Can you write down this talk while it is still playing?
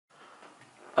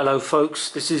Hello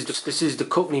folks, this is the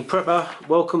Cockney Prepper.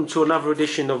 Welcome to another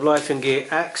edition of Life and Gear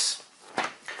Axe.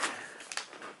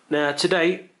 Now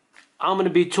today I'm going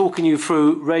to be talking you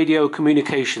through radio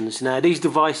communications. Now these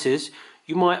devices,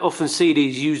 you might often see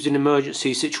these used in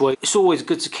emergency situations. It's always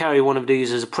good to carry one of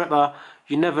these as a prepper.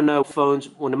 You never know phones,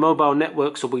 when the mobile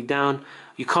networks will be down,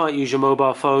 you can't use your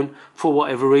mobile phone for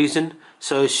whatever reason.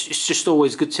 So it's just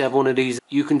always good to have one of these.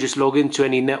 You can just log into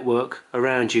any network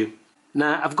around you.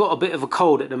 Now I've got a bit of a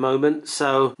cold at the moment,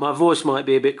 so my voice might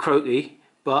be a bit croaky,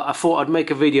 but I thought I'd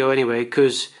make a video anyway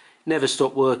because never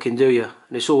stop working, do you?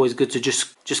 And it's always good to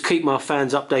just keep my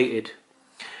fans updated.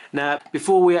 Now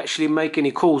before we actually make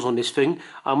any calls on this thing,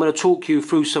 I'm going to talk you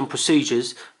through some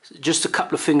procedures, just a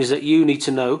couple of things that you need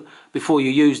to know before you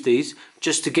use these,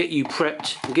 just to get you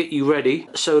prepped and get you ready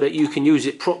so that you can use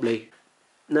it properly.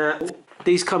 Now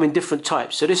these come in different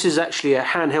types. So this is actually a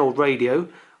handheld radio.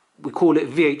 We call it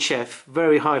VHF,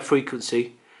 very high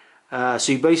frequency.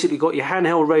 So you basically got your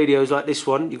handheld radios like this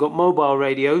one, you've got mobile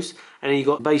radios, and then you've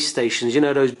got base stations, you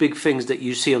know, those big things that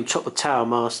you see on top of tower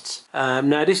masts.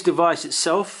 Now this device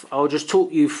itself, I'll just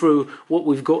talk you through what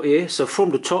we've got here. So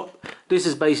from the top, this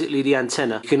is basically the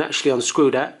antenna. You can actually unscrew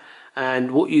that,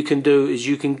 and what you can do is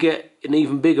you can get an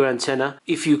even bigger antenna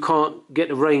if you can't get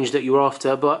the range that you're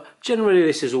after, but generally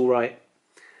this is alright.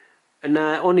 And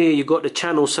now on here you've got the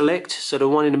channel select, so the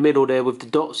one in the middle there with the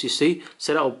dots, you see,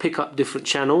 so that will pick up different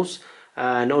channels.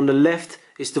 And on the left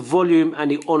it's the volume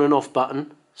and the on and off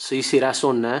button, so you see that's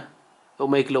on there. It'll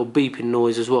make a little beeping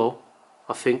noise as well,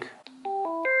 I think.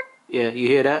 Yeah, you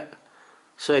hear that?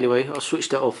 So anyway, I'll switch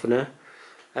that off for now.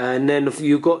 And then if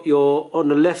you've got your, on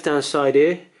the left hand side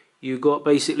here, you've got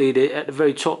basically at the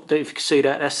very top, don't know if you can see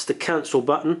that, that's the cancel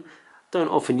button. Don't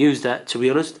often use that, to be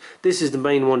honest. This is the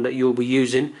main one that you'll be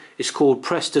using. It's called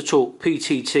press to talk,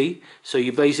 PTT. So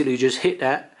you basically just hit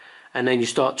that and then you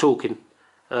start talking,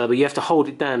 but you have to hold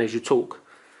it down as you talk.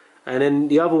 And then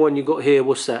the other one you got here,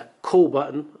 what's that? Call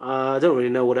button. I don't really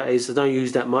know what that is, I don't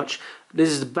use that much. This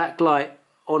is the backlight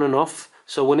on and off.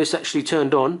 So when it's actually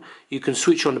turned on, you can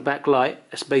switch on the backlight.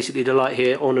 That's basically the light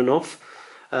here, on and off.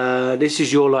 This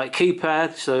is your like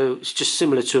keypad, so it's just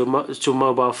similar to a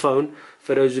mobile phone.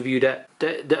 For those of you that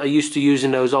are used to using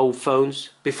those old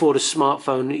phones before the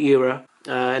smartphone era.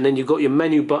 And then you've got your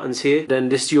menu buttons here. Then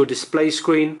this is your display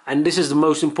screen, and this is the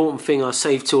most important thing I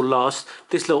saved till last.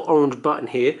 This little orange button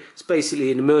here, it's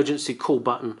basically an emergency call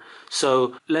button.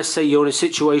 So let's say you're in a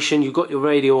situation, you've got your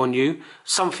radio on you,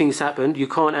 something's happened, you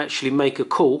can't actually make a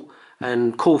call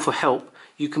and call for help.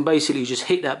 You can basically just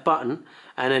hit that button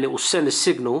and then it will send a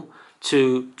signal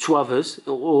to others,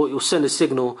 or it will send a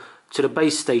signal to the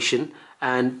base station,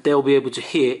 and they'll be able to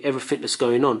hear everything that's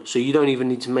going on. So you don't even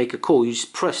need to make a call. You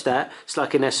just press that. It's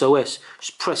like an SOS.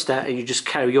 Just press that and you just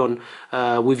carry on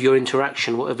with your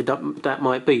interaction, whatever that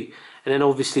might be. And then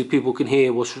obviously people can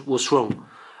hear what's wrong.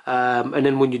 And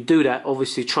then when you do that,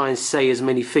 obviously try and say as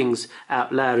many things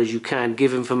out loud as you can.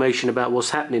 Give information about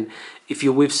what's happening. If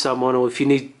you're with someone, or if you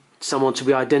need someone to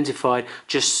be identified,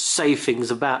 just say things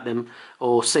about them,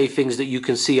 or say things that you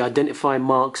can see, identify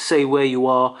marks, say where you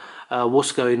are,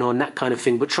 what's going on, that kind of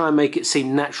thing. But try and make it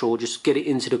seem natural, just get it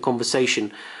into the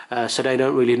conversation so they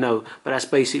don't really know. But that's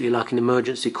basically like an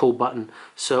emergency call button,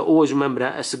 so always remember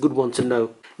that. That's a good one to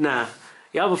know. Now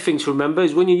the other thing to remember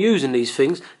is when you're using these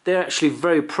things, they're actually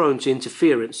very prone to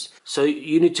interference, so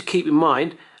you need to keep in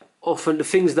mind often the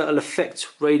things that will affect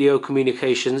radio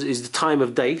communications is the time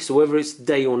of day. So whether it's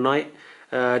day or night,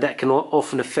 that can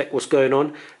often affect what's going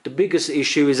on. The biggest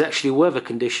issue is actually weather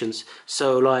conditions.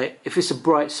 So like if it's a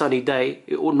bright sunny day,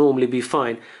 it will normally be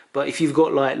fine. But if you've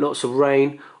got like lots of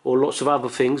rain or lots of other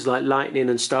things like lightning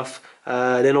and stuff,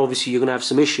 then obviously you're gonna have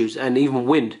some issues, and even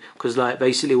wind, because like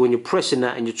basically when you're pressing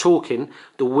that and you're talking,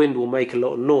 the wind will make a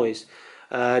lot of noise.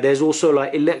 There's also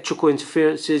like electrical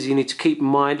interferences you need to keep in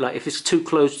mind. Like if it's too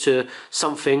close to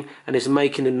something and it's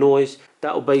making a noise,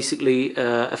 that will basically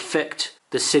affect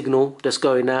the signal that's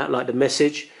going out, like the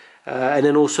message. And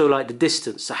then also like the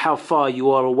distance, so how far you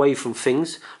are away from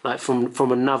things, like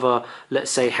from another,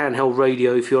 let's say handheld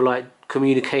radio, if you're like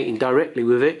communicating directly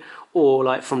with it, or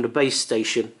like from the base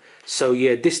station. So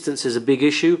yeah, distance is a big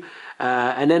issue.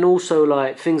 And then also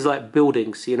like things like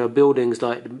buildings, you know, buildings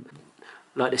like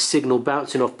the signal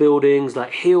bouncing off buildings,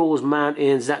 like hills,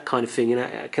 mountains, that kind of thing. You know,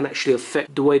 it can actually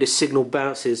affect the way the signal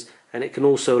bounces, and it can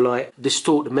also like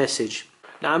distort the message.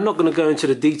 Now I'm not going to go into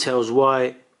the details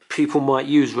why people might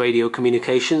use radio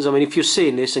communications. I mean, if you're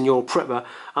seeing this and you're a prepper,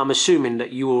 I'm assuming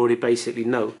that you already basically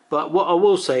know. But what I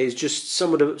will say is just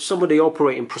some of the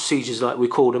operating procedures, like we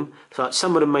call them. So like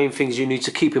some of the main things you need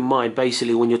to keep in mind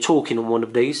basically when you're talking on one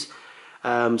of these.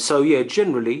 So yeah,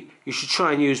 generally you should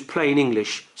try and use plain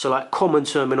English, so like common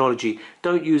terminology.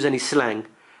 Don't use any slang.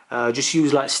 Just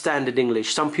use like standard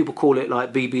English. Some people call it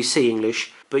like BBC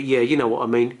English, but yeah, you know what I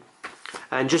mean.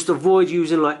 And just avoid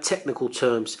using like technical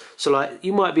terms. So like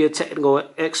you might be a technical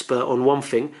expert on one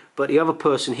thing, but the other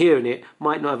person hearing it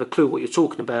might not have a clue what you're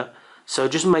talking about. So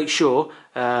just make sure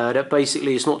that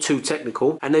basically it's not too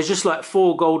technical. And there's just like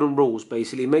 4 golden rules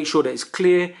basically. Make sure that it's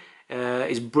clear,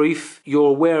 it's brief, you're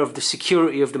aware of the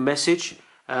security of the message,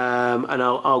 and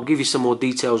I'll give you some more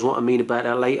details what I mean about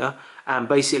that later. And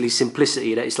basically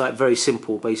simplicity, that it's like very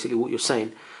simple basically what you're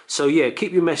saying. So yeah,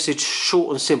 keep your message short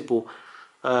and simple,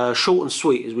 short and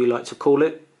sweet as we like to call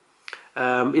it.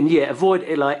 And yeah, avoid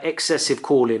like excessive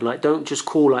calling. Like don't just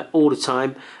call like all the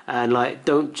time, and like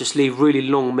don't just leave really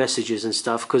long messages and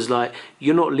stuff, because like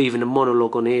you're not leaving a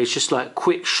monologue on here. It's just like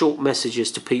quick short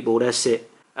messages to people, that's it.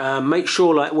 Make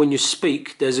sure like when you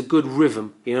speak there's a good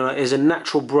rhythm, you know, like there's a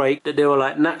natural break, that there are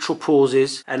like natural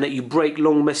pauses, and that you break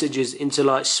long messages into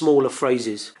like smaller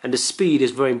phrases. And the speed is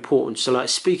very important, so like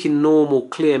speak in normal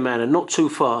clear manner, not too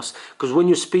fast, because when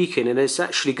you're speaking and it's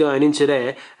actually going into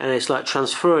there and it's like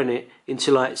transferring it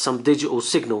into like some digital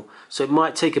signal, so it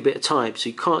might take a bit of time, so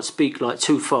you can't speak like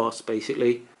too fast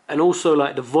basically. And also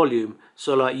like the volume,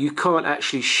 so like you can't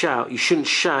actually shout, you shouldn't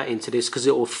shout into this because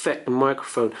it will affect the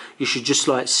microphone. You should just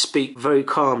like speak very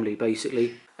calmly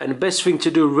basically. And the best thing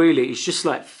to do really is just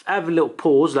like have a little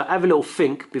pause, like have a little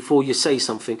think before you say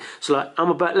something. So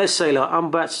like let's say like I'm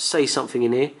about to say something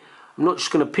in here. I'm not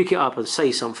just going to pick it up and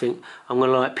say something. I'm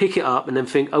going to like pick it up and then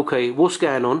think, okay, what's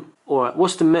going on? Alright,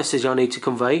 what's the message I need to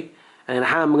convey? And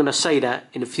how am I going to say that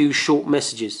in a few short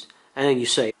messages? And then you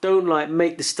say, don't like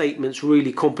make the statements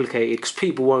really complicated, because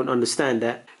people won't understand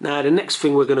that. Now the next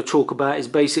thing we're going to talk about is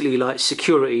basically like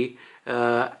security,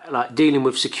 like dealing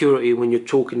with security when you're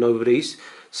talking over these.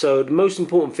 So the most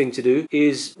important thing to do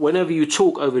is whenever you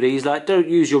talk over these, like don't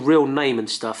use your real name and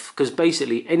stuff, because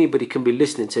basically anybody can be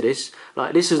listening to this.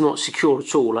 Like this is not secure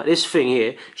at all. Like this thing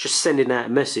here is just sending out a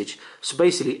message, so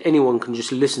basically anyone can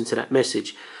just listen to that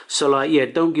message. So like yeah,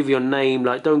 don't give your name,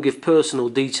 like don't give personal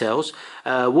details.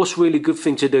 What's really good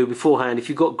thing to do beforehand, if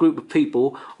you've got a group of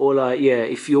people, or like yeah,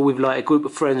 if you're with like a group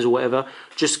of friends or whatever,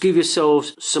 just give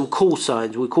yourselves some call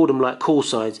signs. We call them like call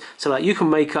signs. So like you can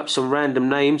make up some random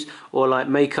names, or like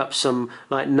make up some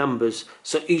like numbers,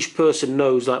 so each person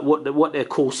knows like what their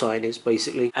call sign is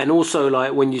basically. And also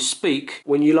like when you speak,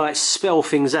 when you like spell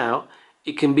things out,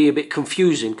 it can be a bit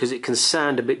confusing because it can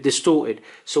sound a bit distorted.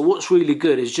 So what's really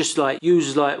good is just like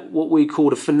use like what we call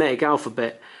the phonetic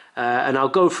alphabet, and I'll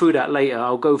go through that later.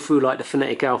 I'll go through like the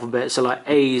phonetic alphabet. So like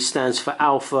A stands for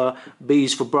alpha, B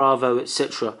is for Bravo,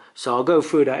 etc. So I'll go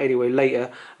through that anyway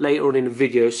later on in the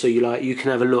video, so you can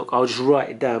have a look. I'll just write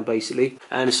it down basically.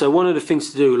 And so one of the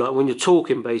things to do, like when you're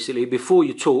talking basically, before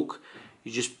you talk,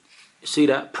 you just see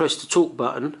that press the talk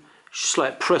button, just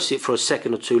like press it for a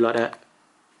second or two like that.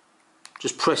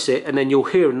 Just press it and then you'll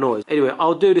hear a noise. Anyway,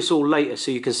 I'll do this all later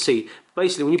so you can see.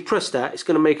 Basically, when you press that, it's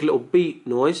going to make a little beep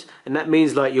noise, and that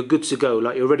means like you're good to go,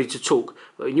 like you're ready to talk.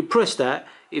 But when you press that,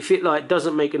 if it like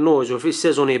doesn't make a noise, or if it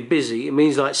says on here busy, it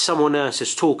means like someone else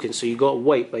is talking, so you got to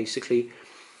wait basically.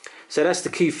 So that's the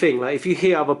key thing. Like if you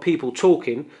hear other people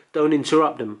talking, don't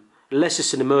interrupt them. Unless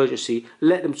it's an emergency,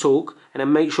 let them talk, and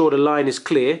then make sure the line is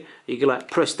clear. You can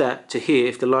like press that to hear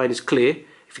if the line is clear.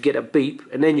 If you get a beep,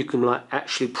 and then you can like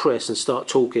actually press and start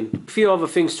talking. A few other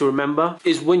things to remember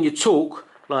is when you talk,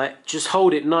 like just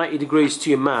hold it 90 degrees to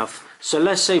your mouth. So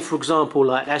let's say for example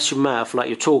like that's your mouth, like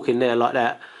you're talking there like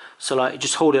that. So like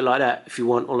just hold it like that if you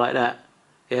want, or like that.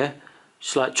 Yeah,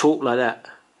 just like talk like that.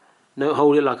 Don't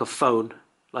hold it like a phone,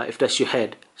 like if that's your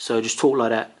head. So just talk like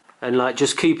that. And like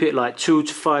just keep it like 2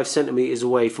 to 5 centimeters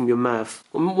away from your mouth.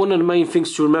 One of the main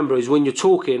things to remember is when you're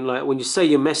talking, like when you say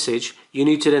your message, you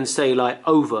need to then say like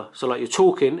over. So like you're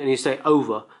talking and you say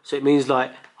over. So it means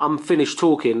like I'm finished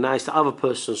talking, now it's the other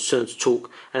person's turn to talk,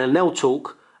 and then they'll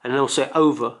talk and they'll say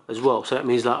over as well. So that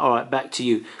means like alright, back to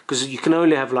you, because you can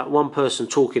only have like one person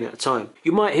talking at a time.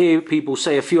 You might hear people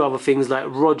say a few other things like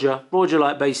Roger. Roger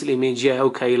like basically means yeah,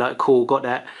 okay, like cool, got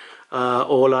that.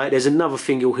 Or like there's another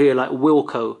thing you'll hear like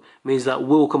Wilco, means like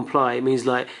will comply. It means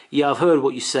like yeah, I've heard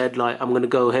what you said, like I'm gonna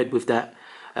go ahead with that.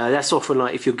 That's often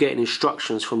like if you're getting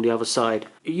instructions from the other side.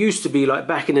 It used to be like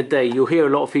back in the day, you'll hear a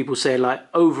lot of people saying like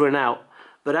over and out,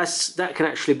 but that can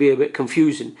actually be a bit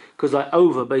confusing, because like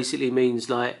over basically means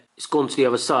like it's gone to the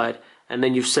other side, and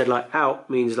then you've said like out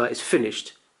means like it's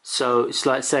finished. So it's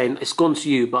like saying it's gone to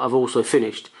you, but I've also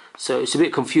finished. So it's a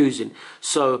bit confusing.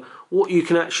 So what you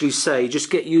can actually say, just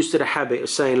get used to the habit of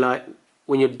saying like,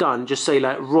 when you're done, just say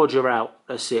like Roger out.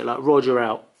 That's it, like Roger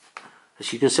out.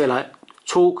 So you can say like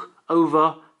talk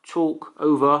over, talk,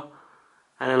 over,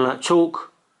 and then like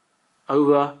talk,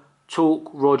 over, talk,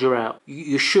 Roger out.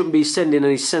 You shouldn't be sending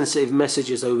any sensitive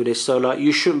messages over this, so like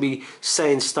you shouldn't be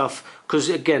saying stuff, because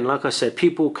again, like I said,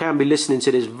 people can be listening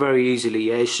to this very easily.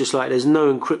 Yeah, it's just like there's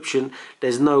no encryption,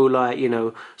 there's no like, you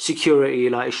know, security,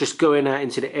 like it's just going out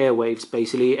into the airwaves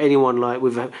basically. Anyone like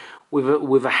with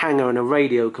a hanger and a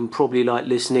radio can probably like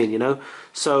listen in, you know.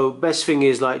 So best thing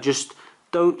is like just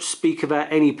don't speak about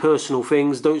any personal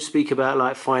things, don't speak about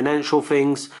like financial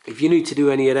things. If you need to do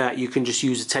any of that, you can just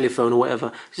use a telephone or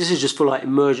whatever. This is just for like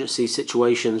emergency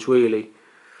situations really.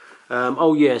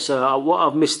 Oh yeah, so what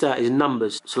I've missed out is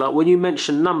numbers. So like when you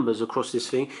mention numbers across this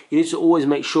thing, you need to always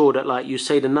make sure that like you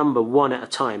say the number one at a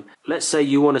time. Let's say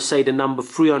you want to say the number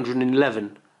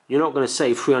 311. You're not going to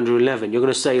say 311, you're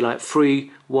going to say like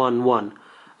 311.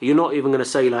 You're not even going to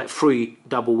say like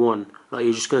 311. Like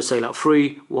you're just going to say like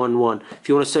 311. If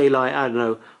you want to say like, I don't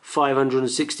know,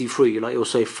 563, like you'll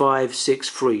say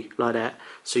 563, like that.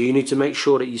 So you need to make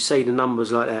sure that you say the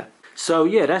numbers like that. So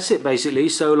yeah, that's it basically.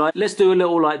 So like let's do a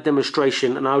little like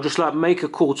demonstration, and I'll just like make a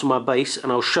call to my base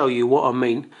and I'll show you what I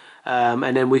mean,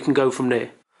 and then we can go from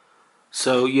there.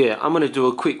 So yeah, I'm going to do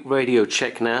a quick radio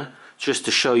check now just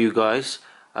to show you guys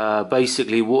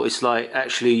basically what it's like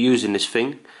actually using this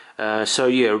thing. So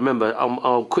yeah, remember,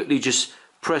 I'll quickly just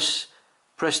press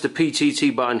the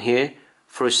PTT button here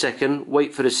for a second,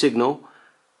 wait for the signal,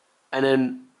 and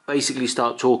then basically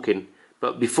start talking.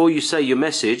 But before you say your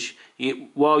message,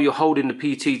 while you're holding the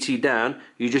PTT down,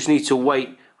 you just need to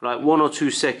wait like 1 or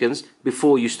 2 seconds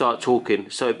before you start talking,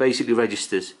 so it basically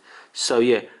registers. So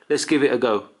yeah, let's give it a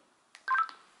go.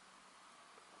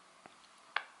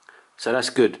 So that's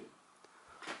good.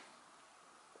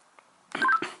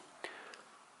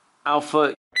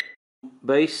 Alpha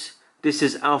base, this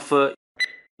is Alpha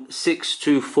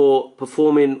 624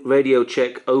 performing radio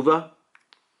check, over.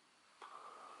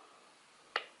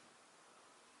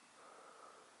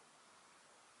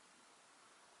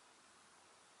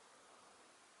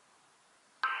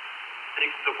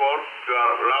 You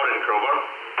are loud and clear.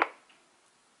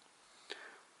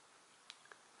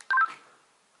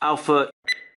 Alpha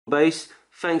base,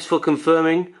 thanks for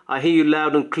confirming. I hear you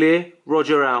loud and clear.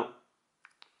 Roger out.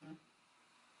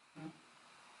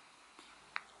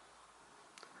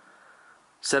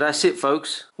 So that's it,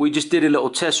 folks. We just did a little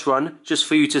test run just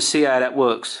for you to see how that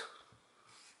works.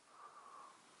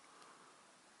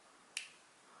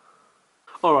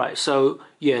 Alright, so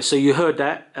yeah, so you heard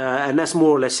that, and that's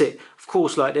more or less it. Of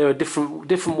course, like there are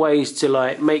different ways to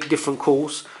like make different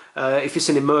calls. If it's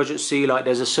an emergency, like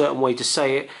there's a certain way to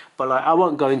say it, but like I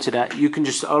won't go into that. You can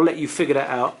just, I'll let you figure that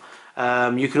out.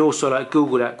 You can also like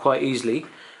Google that quite easily.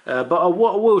 But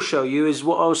what I will show you is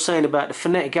what I was saying about the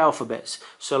phonetic alphabets.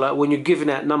 So like when you're giving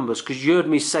out numbers, because you heard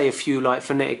me say a few like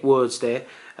phonetic words there.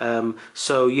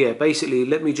 So yeah, basically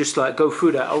let me just like go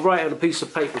through that. I'll write on a piece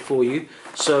of paper for you,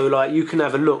 so like you can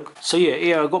have a look. So yeah,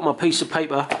 here I've got my piece of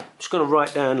paper. I'm just going to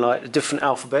write down like the different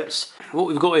alphabets. What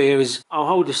we've got here is, I'll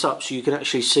hold this up so you can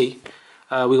actually see.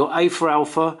 We've got A for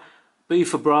Alpha, B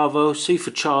for Bravo, C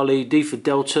for Charlie, D for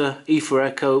Delta, E for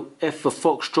Echo, F for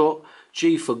Foxtrot,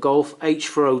 G for Golf, H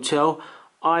for Hotel,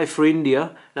 I for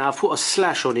India. Now I've put a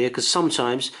slash on here because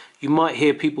sometimes you might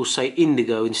hear people say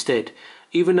indigo instead.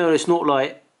 Even though it's not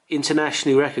like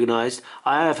internationally recognised,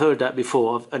 I have heard that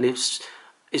before, and it's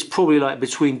probably like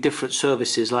between different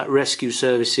services, like rescue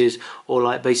services or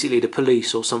like basically the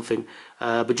police or something.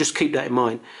 But just keep that in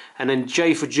mind. And then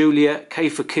J for Juliet, K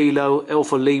for Kilo, L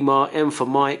for Lima, M for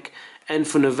Mike, N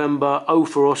for November, O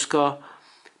for Oscar,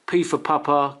 P for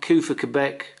Papa, Q for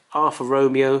Quebec, R for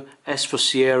Romeo, S for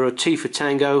Sierra, T for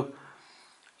Tango,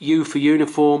 U for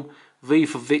Uniform, V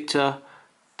for Victor,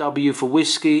 W for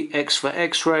Whiskey, X for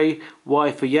X-Ray,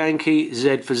 Y for Yankee,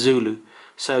 Z for Zulu.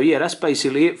 So yeah, that's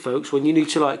basically it, folks. When you need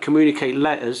to like communicate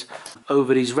letters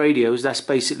over these radios, that's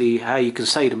basically how you can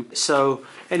say them. So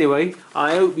anyway,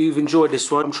 I hope you've enjoyed this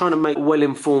one. I'm trying to make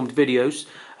well-informed videos.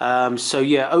 So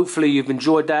yeah, hopefully you've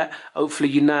enjoyed that. Hopefully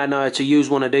you now know how to use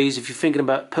one of these. If you're thinking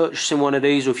about purchasing one of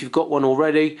these, or if you've got one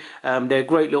already, they're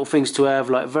great little things to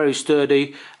have, like very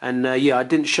sturdy. And yeah, I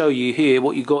didn't show you here.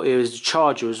 What you got here is the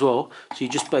charger as well. So you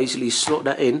just basically slot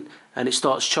that in and it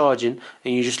starts charging,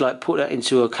 and you just like put that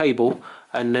into a cable,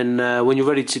 and then when you're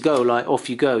ready to go, like off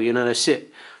you go, you know, that's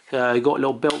it. You got a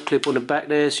little belt clip on the back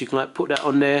there, so you can like put that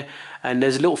on there, and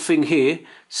there's a little thing here,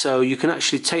 so you can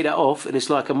actually take that off, and it's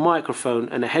like a microphone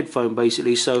and a headphone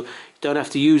basically, so you don't have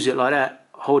to use it like that,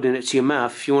 holding it to your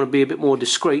mouth. If you want to be a bit more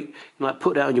discreet, you can like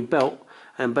put that on your belt,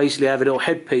 and basically have a little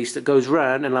headpiece that goes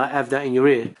round and like have that in your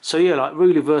ear. So yeah, like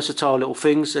really versatile little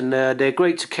things, and they're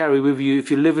great to carry with you if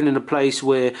you're living in a place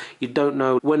where you don't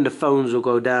know when the phones will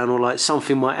go down, or like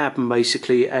something might happen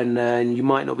basically, and you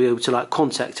might not be able to like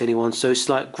contact anyone. So it's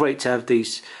like great to have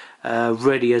these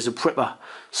ready as a prepper.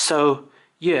 So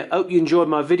yeah, hope you enjoyed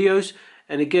my videos,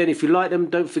 and again, if you like them,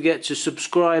 don't forget to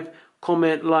subscribe,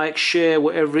 comment, like, share,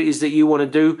 whatever it is that you want to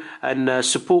do, and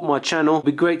support my channel. It'd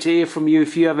be great to hear from you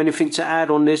if you have anything to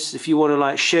add on this. If you want to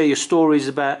like share your stories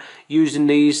about using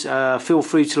these, feel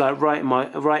free to like write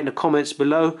in the comments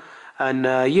below. And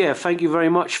yeah, thank you very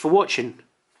much for watching.